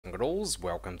Turtles,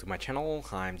 welcome to my channel.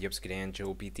 I'm the Obscure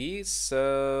Joe PT,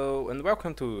 and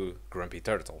welcome to Grumpy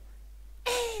Turtle.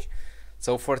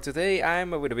 So for today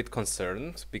I'm a little bit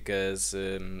concerned because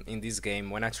in this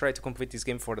game, when I tried to complete this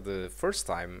game for the first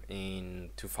time in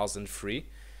 2003,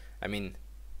 I mean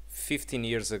 15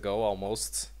 years ago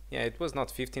almost. Yeah, it was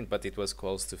not 15, but it was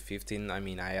close to 15. I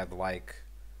mean, I had like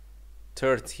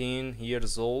 13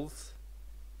 years old,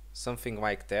 something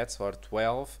like that, or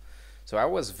 12. So I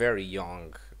was very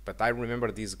young, but I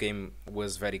remember this game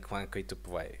was very clunky to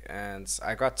play, and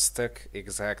I got stuck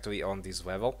exactly on this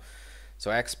level.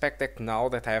 So I expect that now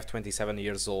that I have 27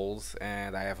 years old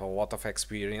and I have a lot of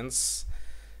experience,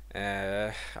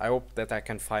 I hope that I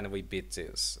can finally beat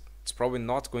this. It's probably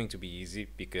not going to be easy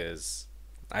because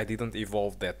I didn't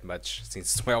evolve that much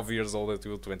since 12 years old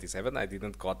until 27. I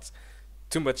didn't got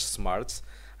too much smart.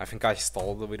 I think I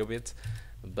stalled a little bit,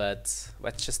 but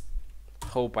let's just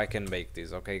hope I can make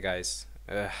this, okay guys?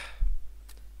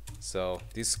 So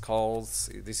this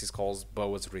is called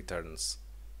Boaz Returns,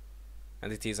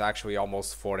 and it is actually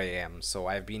almost 4 AM, so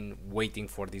I've been waiting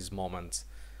for this moment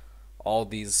all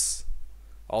these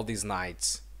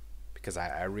nights because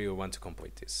I really want to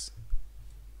complete this.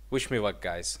 Wish me luck,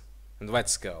 guys, and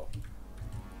let's go.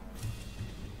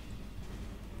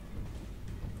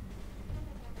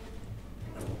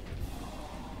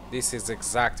 This is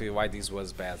exactly why this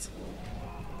was bad.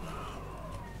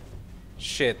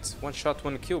 Shit, one shot,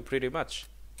 one kill, pretty much.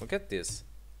 Look at this.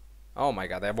 Oh my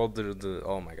god, I bought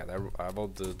oh my god, I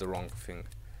bought the wrong thing.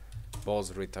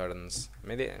 Boaz Returns.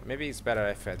 Maybe it's better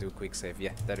if I do quick save.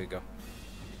 Yeah, there we go.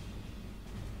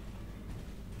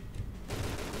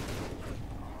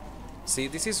 See,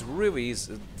 this is really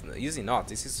easy. Not.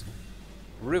 This is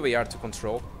really hard to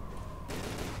control.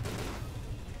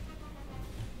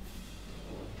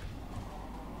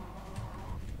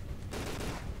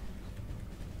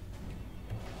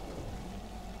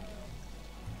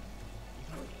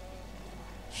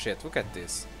 Shit, look at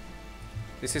this.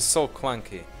 This is so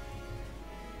clunky.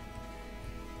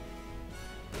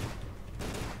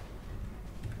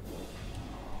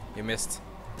 You missed.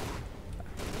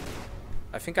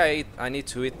 I think I need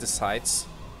to hit the sides.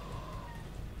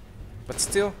 But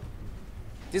still,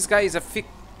 this guy is a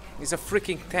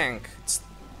freaking tank.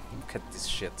 Look at this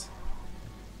shit.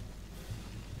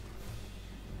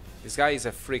 This guy is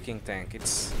a freaking tank.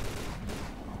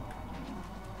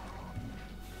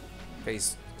 Okay,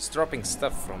 he's dropping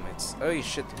stuff from it. Oh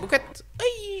shit, look at...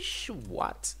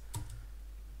 what?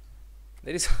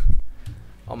 There is...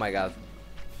 oh my god.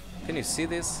 Can you see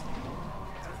this?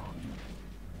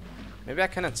 Maybe I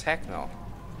can attack now.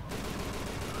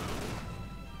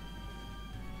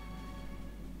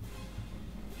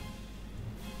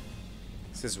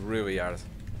 This is really hard.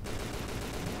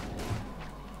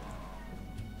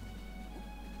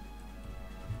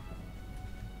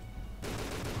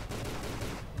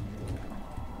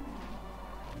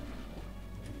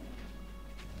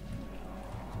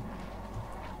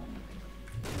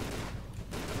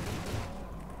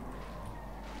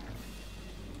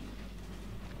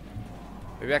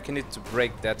 Maybe I can need to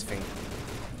break that thing.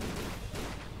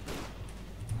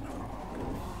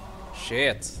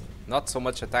 Shit. Not so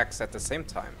much attacks at the same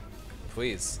time.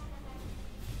 Please.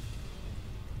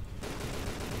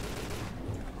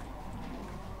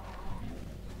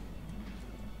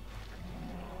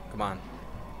 Come on.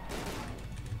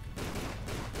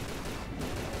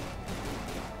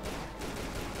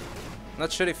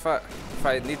 Not sure if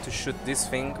I need to shoot this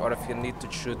thing or if I need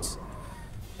to shoot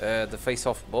the face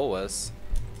of Boaz.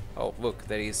 Oh, look,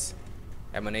 there is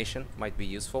emanation, might be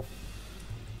useful.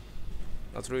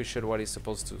 Not really sure what is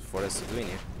supposed to for us to do in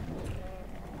here.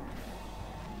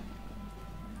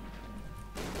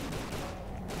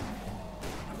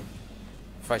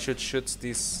 If I should shoot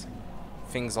these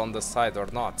things on the side or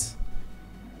not,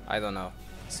 I don't know,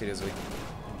 seriously.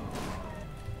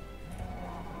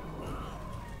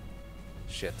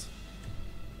 Shit.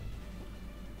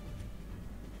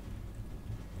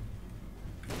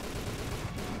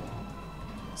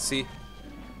 See?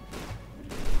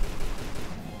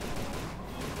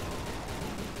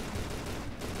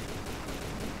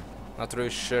 Not really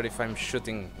sure if I'm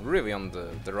shooting really on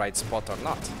the right spot or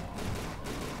not.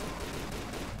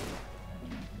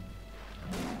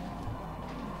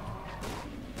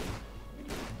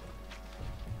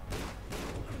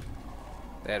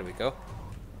 There we go.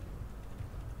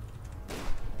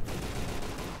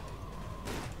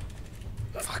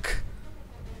 Fuck.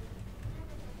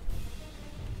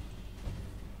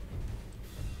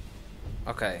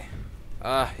 Okay.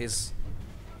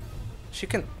 She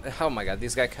can... oh my god,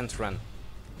 this guy can't run.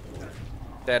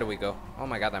 There we go. Oh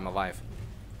my god, I'm alive.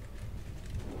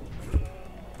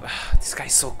 This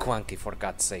guy's so clunky, for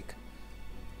God's sake.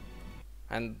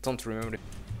 And don't remember.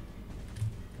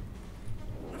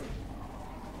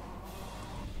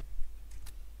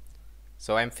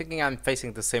 So I'm thinking I'm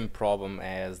facing the same problem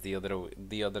as the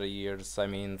other years. I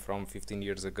mean, from 15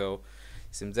 years ago.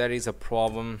 Seems there is a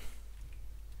problem.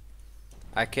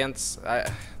 I can't.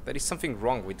 There is something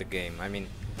wrong with the game. I mean,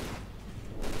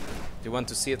 do you want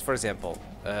to see it? For example,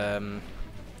 I'm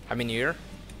in here.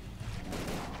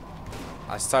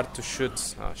 I start to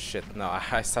shoot. Oh shit! No,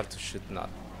 I start to shoot not.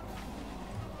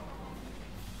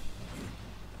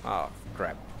 Oh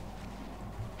crap!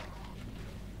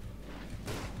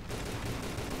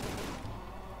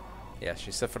 Yeah,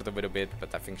 she suffered a little bit,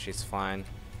 but I think she's fine.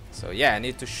 So yeah, I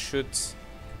need to shoot.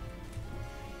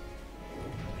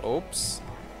 Oops.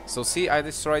 So see, I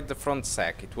destroyed the front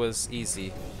sack. It was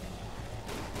easy.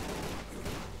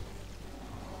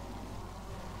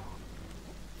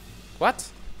 What?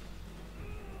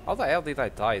 How the hell did I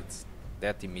die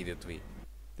that immediately?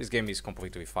 This game is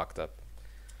completely fucked up.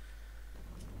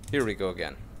 Here we go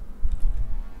again.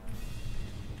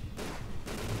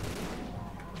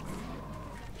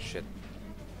 Shit.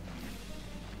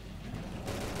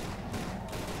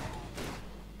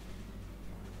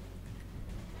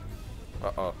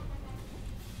 Uh-oh.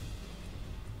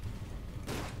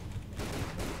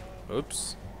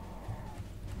 Oops.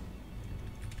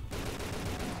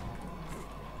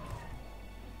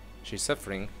 She's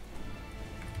suffering.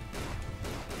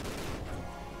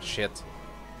 Shit.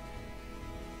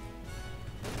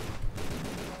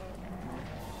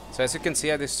 So as you can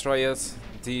see, I destroyed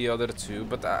the other two,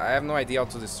 but I have no idea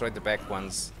how to destroy the back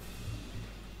ones.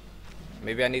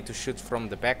 Maybe I need to shoot from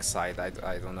the back side,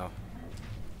 I don't know.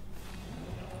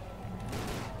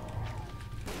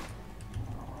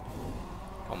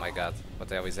 Oh my god, what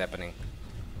the hell is happening?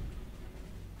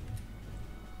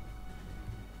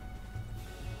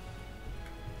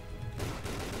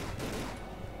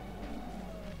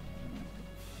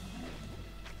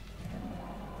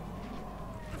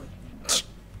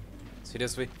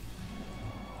 Seriously?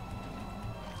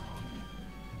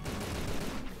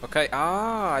 Okay,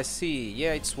 I see.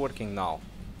 Yeah, it's working now.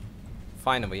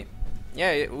 Finally.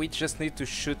 Yeah, we just need to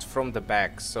shoot from the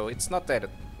back, so it's not that... It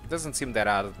doesn't seem that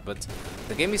hard, but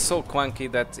the game is so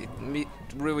clunky that it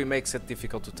really makes it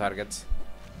difficult to target.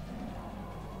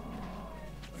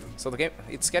 So the game,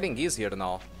 it's getting easier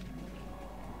now.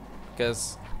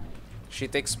 Because she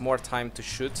takes more time to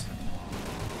shoot.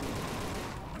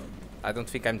 I don't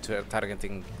think I'm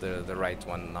targeting the right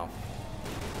one now.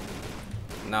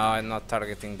 No, I'm not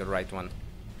targeting the right one.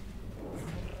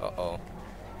 Uh-oh.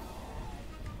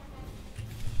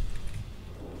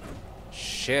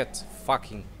 Shit,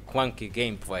 fucking clunky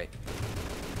gameplay.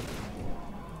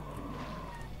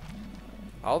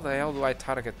 How the hell do I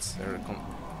target her?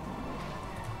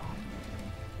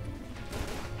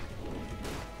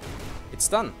 It's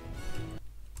done.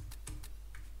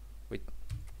 Wait.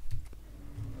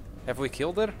 Have we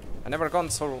killed her? I never gone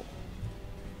so...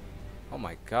 Oh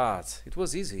my god, it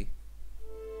was easy.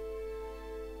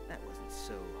 That wasn't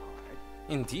so hard.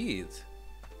 Indeed.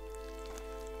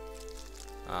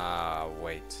 Ah,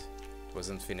 wait. It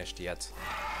wasn't finished yet.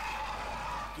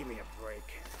 Give me a break.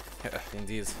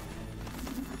 Indeed.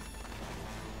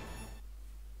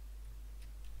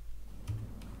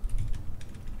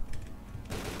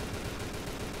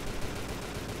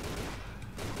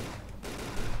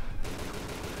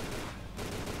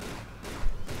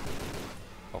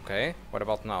 Okay, what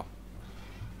about now?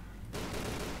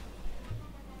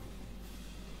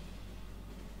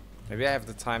 Maybe I have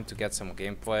the time to get some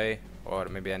gameplay, or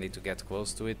maybe I need to get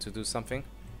close to it to do something.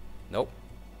 Nope.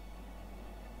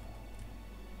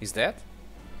 Is that?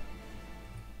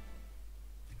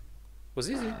 Was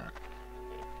easy.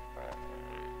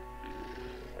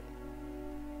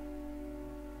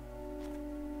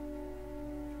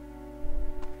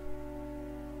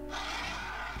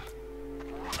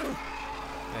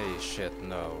 Hey, shit,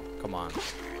 no. Come on.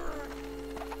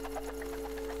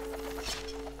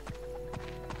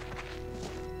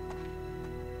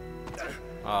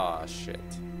 Ah, shit.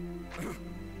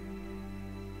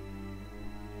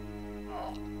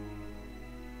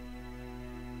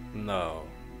 No.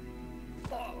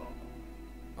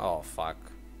 Oh, fuck.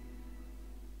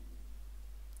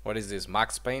 What is this,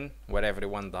 Max Payne, where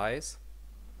everyone dies?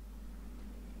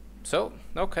 So,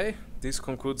 okay, this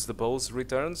concludes the Boaz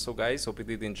return. So guys, hope you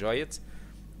did enjoy it.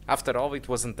 After all, it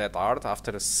wasn't that hard,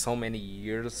 after so many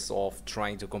years of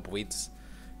trying to complete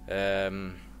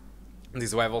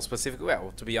this level specifically.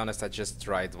 Well, to be honest, I just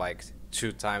tried like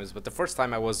 2 times, but the first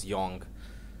time I was young.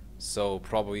 So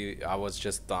probably I was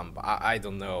just dumb. I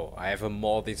don't know. I have a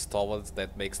mod installed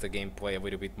that makes the gameplay a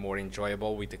little bit more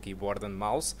enjoyable with the keyboard and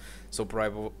mouse. So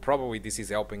probably this is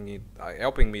helping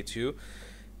me too.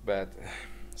 But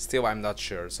still, I'm not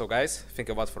sure. So guys, thank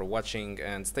you a lot for watching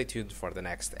and stay tuned for the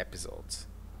next episode.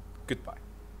 Goodbye.